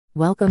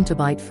Welcome to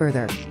Byte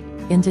Further.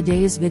 In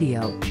today's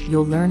video,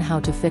 you'll learn how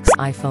to fix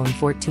iPhone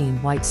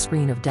 14 white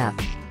screen of death.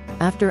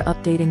 After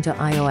updating to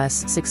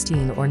iOS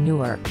 16 or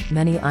newer,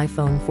 many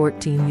iPhone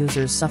 14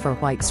 users suffer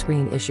white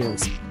screen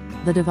issues.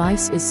 The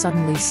device is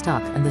suddenly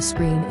stuck and the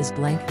screen is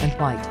blank and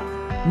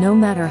white. No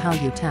matter how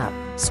you tap,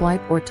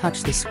 swipe or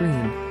touch the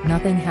screen,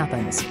 nothing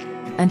happens.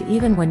 And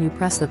even when you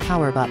press the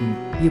power button,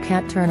 you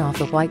can't turn off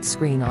the white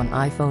screen on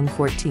iPhone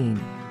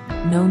 14.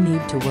 No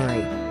need to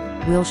worry.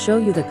 We'll show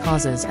you the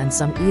causes and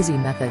some easy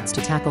methods to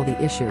tackle the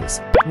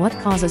issues. What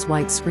causes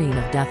white screen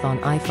of death on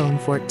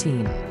iPhone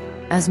 14?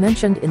 As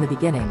mentioned in the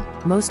beginning,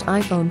 most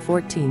iPhone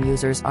 14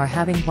 users are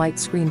having white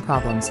screen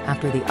problems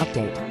after the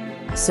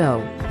update.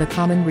 So, the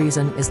common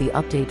reason is the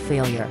update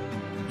failure.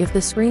 If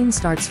the screen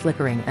starts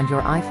flickering and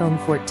your iPhone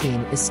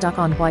 14 is stuck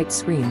on white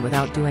screen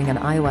without doing an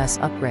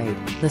iOS upgrade,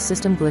 the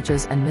system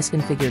glitches and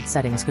misconfigured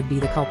settings could be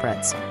the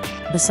culprits.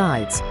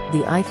 Besides,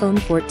 the iPhone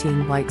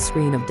 14 white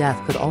screen of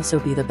death could also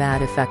be the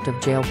bad effect of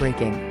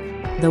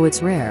jailbreaking. Though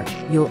it's rare,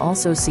 you'll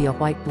also see a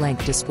white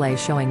blank display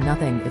showing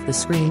nothing if the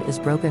screen is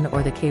broken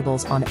or the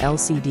cables on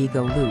LCD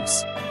go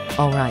loose.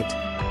 Alright.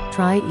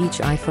 Try each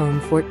iPhone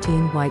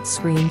 14 white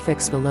screen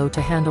fix below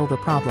to handle the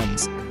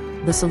problems.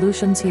 The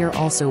solutions here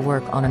also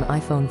work on an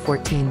iPhone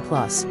 14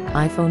 Plus,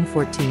 iPhone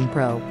 14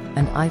 Pro,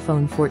 and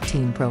iPhone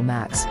 14 Pro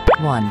Max.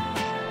 1.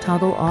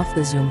 Toggle off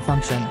the zoom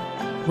function.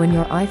 When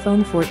your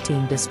iPhone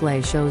 14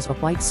 display shows a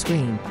white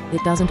screen,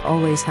 it doesn't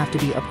always have to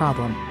be a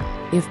problem.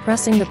 If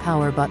pressing the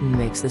power button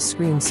makes the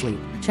screen sleep,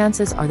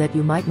 chances are that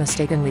you might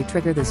mistakenly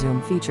trigger the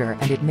zoom feature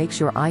and it makes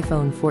your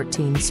iPhone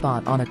 14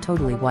 spot on a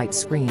totally white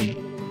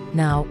screen.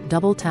 Now,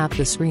 double tap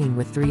the screen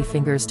with 3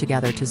 fingers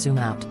together to zoom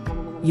out.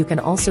 You can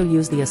also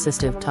use the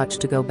assistive touch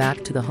to go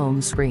back to the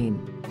home screen.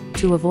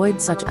 To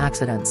avoid such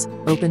accidents,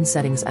 open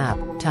Settings app,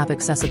 tap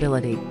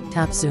Accessibility,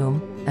 tap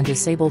Zoom, and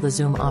disable the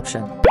zoom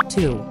option.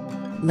 2.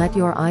 Let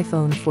your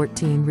iPhone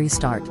 14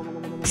 restart.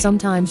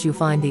 Sometimes you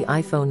find the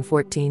iPhone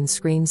 14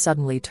 screen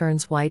suddenly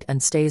turns white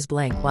and stays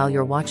blank while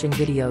you're watching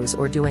videos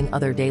or doing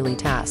other daily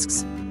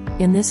tasks.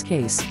 In this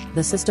case,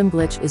 the system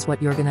glitch is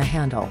what you're gonna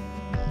handle.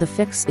 The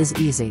fix is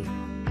easy.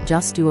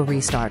 Just do a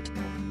restart.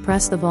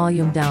 Press the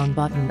volume down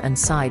button and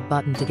side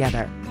button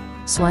together.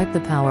 Swipe the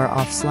power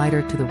off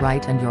slider to the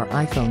right and your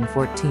iPhone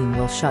 14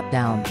 will shut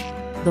down.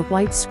 The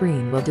white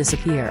screen will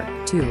disappear.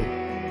 2.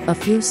 A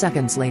few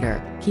seconds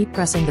later, keep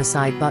pressing the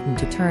side button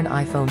to turn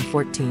iPhone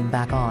 14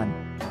 back on.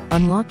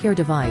 Unlock your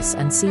device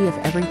and see if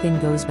everything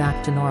goes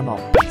back to normal.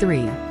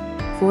 3.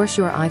 Force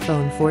your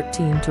iPhone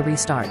 14 to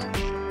restart.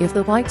 If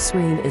the white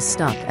screen is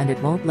stuck and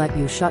it won't let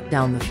you shut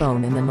down the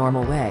phone in the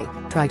normal way,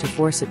 try to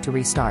force it to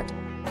restart.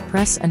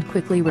 Press and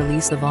quickly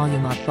release the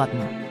volume up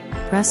button.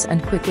 Press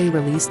and quickly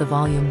release the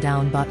volume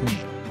down button.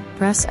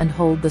 Press and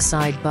hold the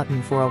side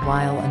button for a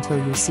while until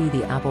you see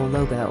the Apple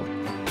logo.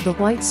 The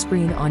white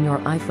screen on your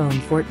iPhone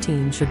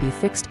 14 should be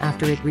fixed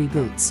after it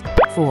reboots.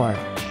 4.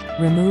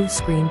 Remove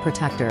screen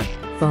protector,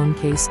 phone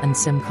case and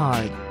SIM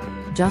card.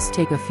 Just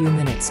take a few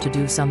minutes to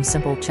do some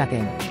simple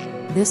checking.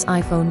 This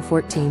iPhone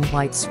 14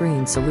 white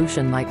screen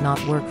solution might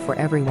not work for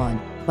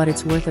everyone, but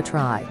it's worth a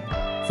try.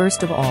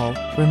 First of all,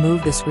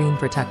 remove the screen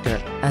protector,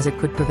 as it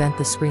could prevent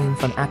the screen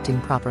from acting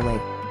properly.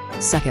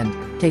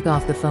 Second, take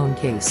off the phone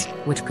case,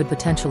 which could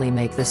potentially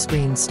make the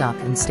screen stuck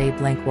and stay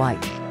blank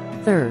white.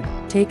 Third,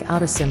 take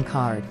out a SIM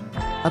card.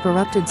 A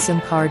corrupted SIM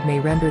card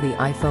may render the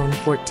iPhone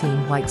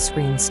 14 white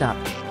screen stuck.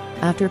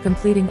 After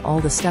completing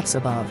all the steps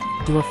above,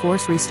 do a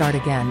force restart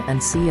again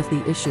and see if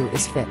the issue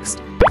is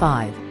fixed.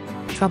 5.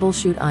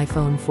 Troubleshoot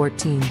iPhone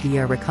 14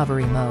 via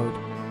recovery mode.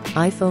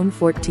 iPhone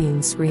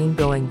 14 screen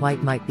going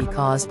white might be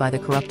caused by the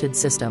corrupted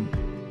system.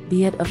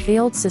 Be it a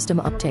failed system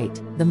update,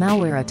 the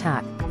malware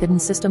attack, hidden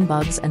system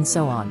bugs and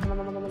so on.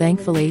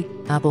 Thankfully,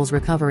 Apple's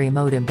recovery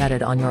mode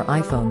embedded on your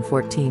iPhone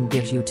 14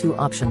 gives you 2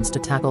 options to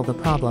tackle the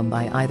problem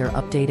by either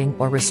updating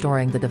or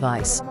restoring the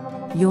device.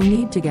 You'll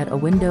need to get a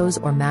Windows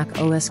or Mac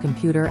OS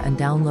computer and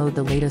download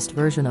the latest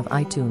version of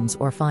iTunes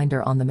or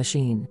Finder on the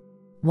machine.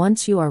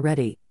 Once you are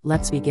ready,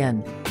 let's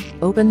begin.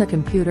 Open the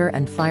computer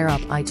and fire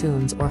up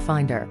iTunes or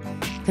Finder.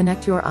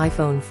 Connect your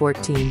iPhone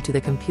 14 to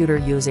the computer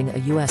using a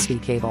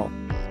USB cable.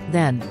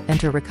 Then,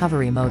 enter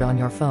recovery mode on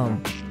your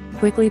phone.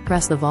 Quickly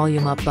press the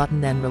volume up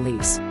button then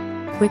release.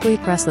 Quickly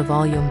press the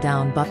volume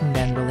down button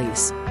then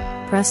release.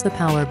 Press the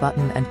power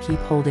button and keep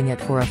holding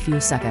it for a few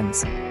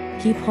seconds.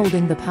 Keep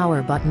holding the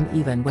power button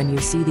even when you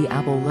see the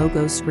Apple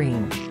logo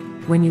screen.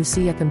 When you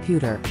see a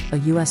computer, a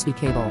USB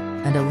cable,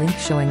 and a link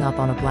showing up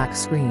on a black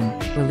screen,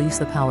 release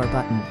the power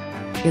button.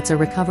 It's a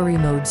recovery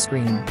mode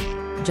screen.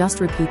 Just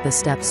repeat the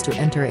steps to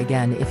enter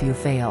again if you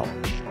fail.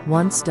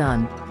 Once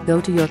done,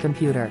 go to your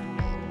computer.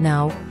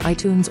 Now,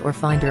 iTunes or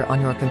Finder on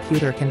your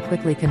computer can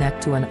quickly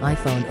connect to an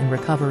iPhone in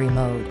recovery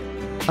mode.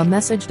 A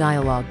message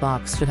dialog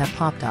box should have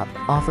popped up,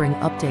 offering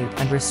Update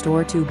and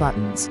Restore 2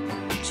 buttons.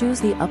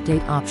 Choose the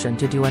Update option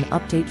to do an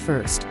update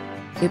first.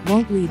 It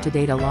won't lead to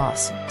data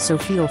loss, so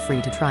feel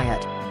free to try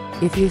it.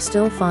 If you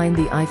still find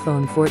the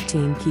iPhone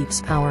 14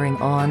 keeps powering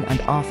on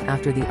and off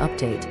after the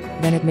update,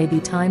 then it may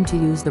be time to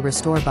use the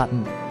Restore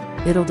button.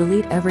 It'll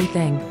delete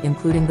everything,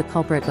 including the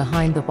culprit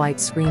behind the white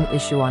screen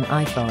issue on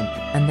iPhone,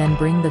 and then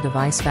bring the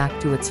device back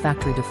to its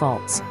factory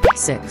defaults.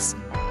 6.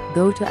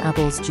 Go to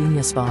Apple's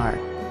Genius Bar.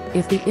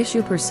 If the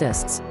issue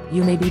persists,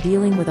 you may be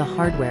dealing with a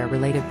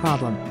hardware-related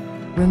problem.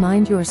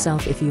 Remind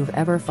yourself if you've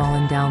ever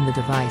fallen down the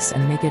device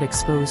and make it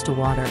exposed to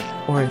water,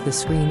 or if the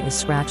screen is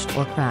scratched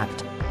or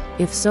cracked.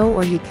 If so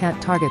or you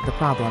can't target the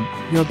problem,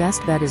 your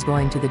best bet is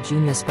going to the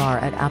Genius Bar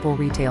at Apple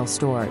retail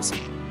stores.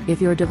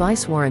 If your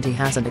device warranty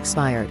hasn't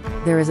expired,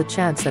 there is a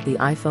chance that the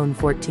iPhone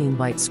 14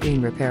 white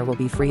screen repair will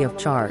be free of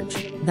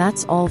charge.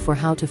 That's all for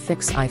how to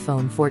fix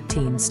iPhone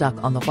 14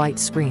 stuck on the white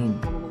screen.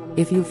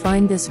 If you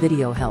find this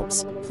video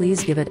helps,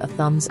 please give it a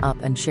thumbs up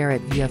and share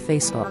it via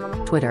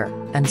Facebook, Twitter,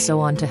 and so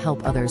on to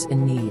help others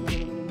in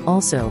need.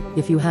 Also,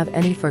 if you have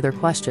any further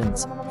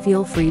questions,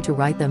 feel free to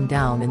write them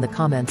down in the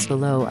comments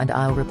below and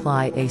I'll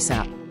reply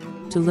ASAP.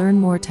 To learn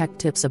more tech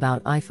tips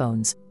about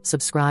iPhones,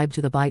 subscribe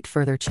to the Byte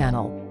Further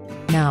channel.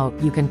 Now,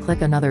 you can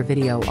click another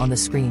video on the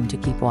screen to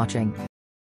keep watching.